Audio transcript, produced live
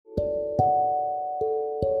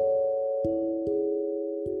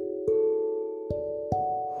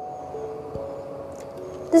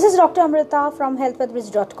This is Dr. Amrita from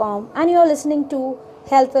healthwithbridge.com and you are listening to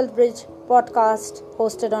Health with Bridge podcast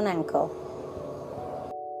hosted on Anchor.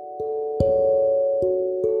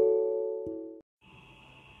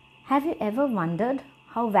 Have you ever wondered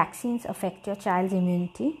how vaccines affect your child's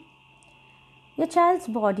immunity? Your child's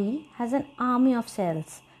body has an army of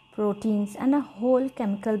cells, proteins and a whole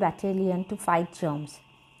chemical battalion to fight germs,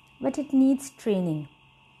 but it needs training.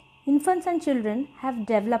 Infants and children have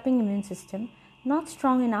developing immune system not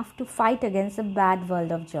strong enough to fight against the bad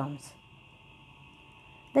world of germs.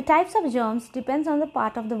 The types of germs depends on the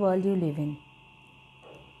part of the world you live in.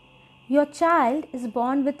 Your child is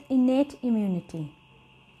born with innate immunity.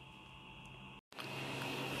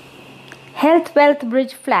 Health Wealth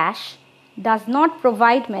Bridge Flash does not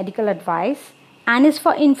provide medical advice and is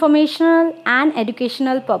for informational and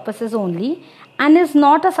educational purposes only and is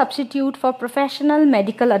not a substitute for professional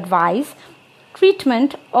medical advice,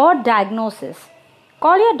 treatment or diagnosis.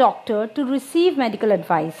 Call your doctor to receive medical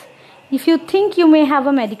advice. If you think you may have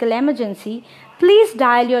a medical emergency, please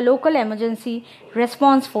dial your local emergency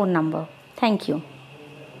response phone number. Thank you.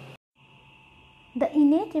 The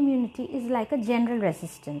innate immunity is like a general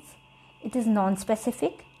resistance. It is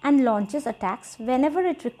non-specific and launches attacks whenever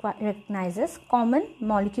it recognizes common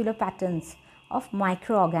molecular patterns of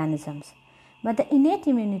microorganisms. But the innate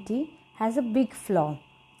immunity has a big flaw.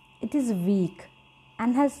 It is weak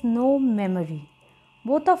and has no memory,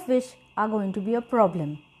 both of which are going to be a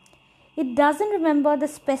problem. It doesn't remember the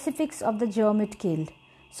specifics of the germ it killed,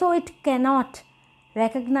 so it cannot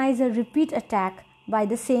recognize a repeat attack by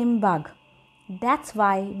the same bug. That's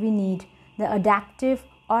why we need the adaptive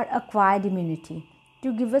or acquired immunity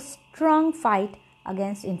to give a strong fight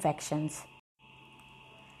against infections.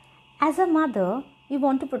 As a mother, you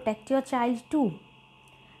want to protect your child too.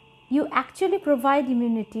 You actually provide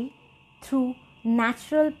immunity through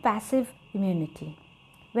natural passive immunity.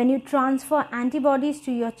 When you transfer antibodies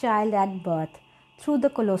to your child at birth through the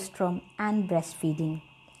colostrum and breastfeeding,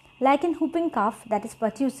 like in whooping cough, that is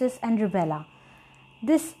pertussis and rubella,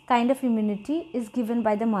 this kind of immunity is given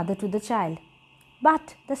by the mother to the child.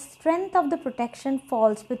 But the strength of the protection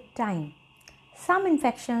falls with time. Some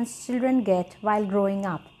infections children get while growing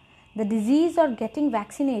up. The disease or getting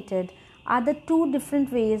vaccinated are the two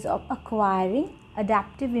different ways of acquiring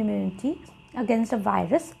adaptive immunity against a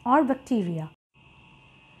virus or bacteria.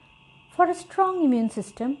 For a strong immune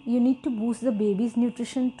system, you need to boost the baby's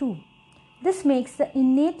nutrition too. This makes the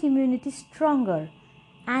innate immunity stronger,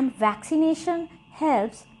 and vaccination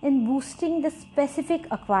helps in boosting the specific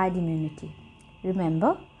acquired immunity.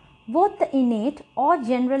 Remember, both the innate or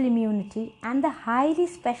general immunity and the highly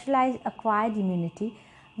specialized acquired immunity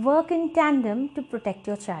work in tandem to protect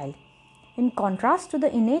your child. In contrast to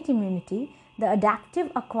the innate immunity, the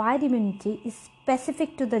adaptive acquired immunity is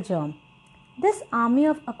specific to the germ. This army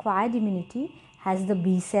of acquired immunity has the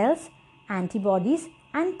B cells, antibodies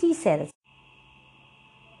and T cells.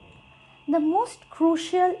 The most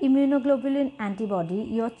crucial immunoglobulin antibody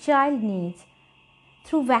your child needs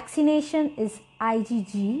through vaccination is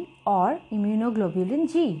IgG or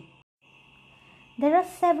immunoglobulin G. There are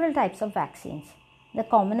several types of vaccines. The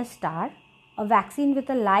commonest are a vaccine with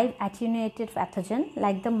a live attenuated pathogen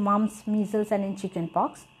like the mumps, measles and in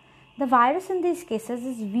chickenpox. The virus in these cases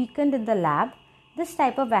is weakened in the lab. This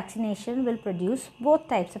type of vaccination will produce both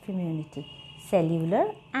types of immunity,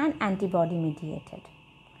 cellular and antibody mediated.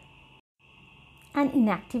 An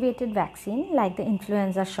inactivated vaccine like the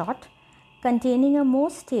influenza shot containing a more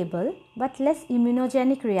stable but less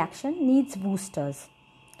immunogenic reaction needs boosters.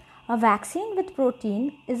 A vaccine with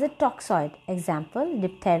protein is a toxoid, example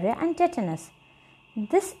diphtheria and tetanus.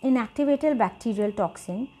 This inactivated bacterial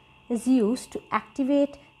toxin is used to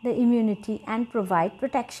activate the immunity and provide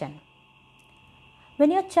protection.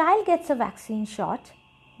 When your child gets a vaccine shot,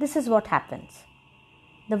 this is what happens.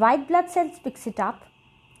 The white blood cells picks it up,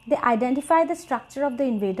 they identify the structure of the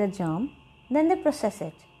invader germ, then they process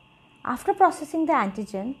it. After processing the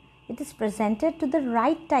antigen, it is presented to the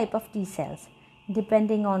right type of T cells,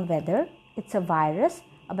 depending on whether it's a virus,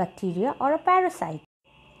 a bacteria or a parasite.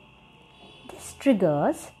 This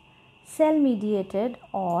triggers cell-mediated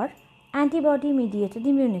or antibody-mediated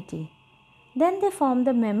immunity. Then they form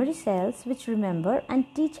the memory cells which remember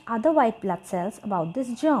and teach other white blood cells about this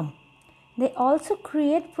germ. They also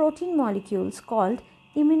create protein molecules called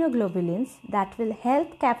immunoglobulins that will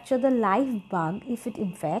help capture the live bug if it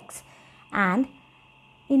infects and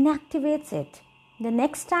inactivates it. The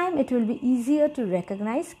next time it will be easier to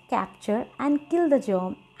recognize, capture and kill the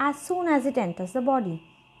germ as soon as it enters the body.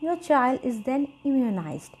 Your child is then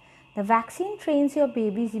immunized. The vaccine trains your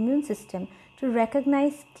baby's immune system to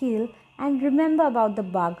recognize, kill and remember about the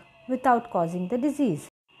bug without causing the disease.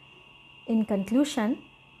 In conclusion,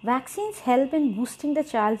 vaccines help in boosting the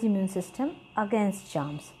child's immune system against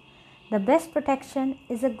germs. The best protection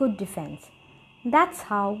is a good defense. That's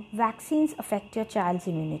how vaccines affect your child's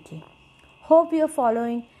immunity. Hope you're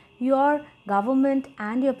following your government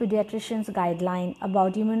and your pediatrician's guideline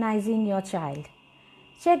about immunizing your child.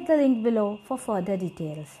 Check the link below for further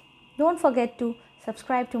details. Don't forget to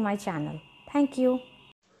subscribe to my channel. Thank you.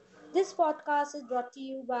 This podcast is brought to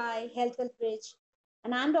you by Health Well Bridge,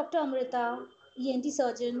 and I'm Dr. Amrita, ENT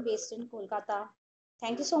surgeon based in Kolkata.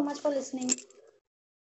 Thank you so much for listening.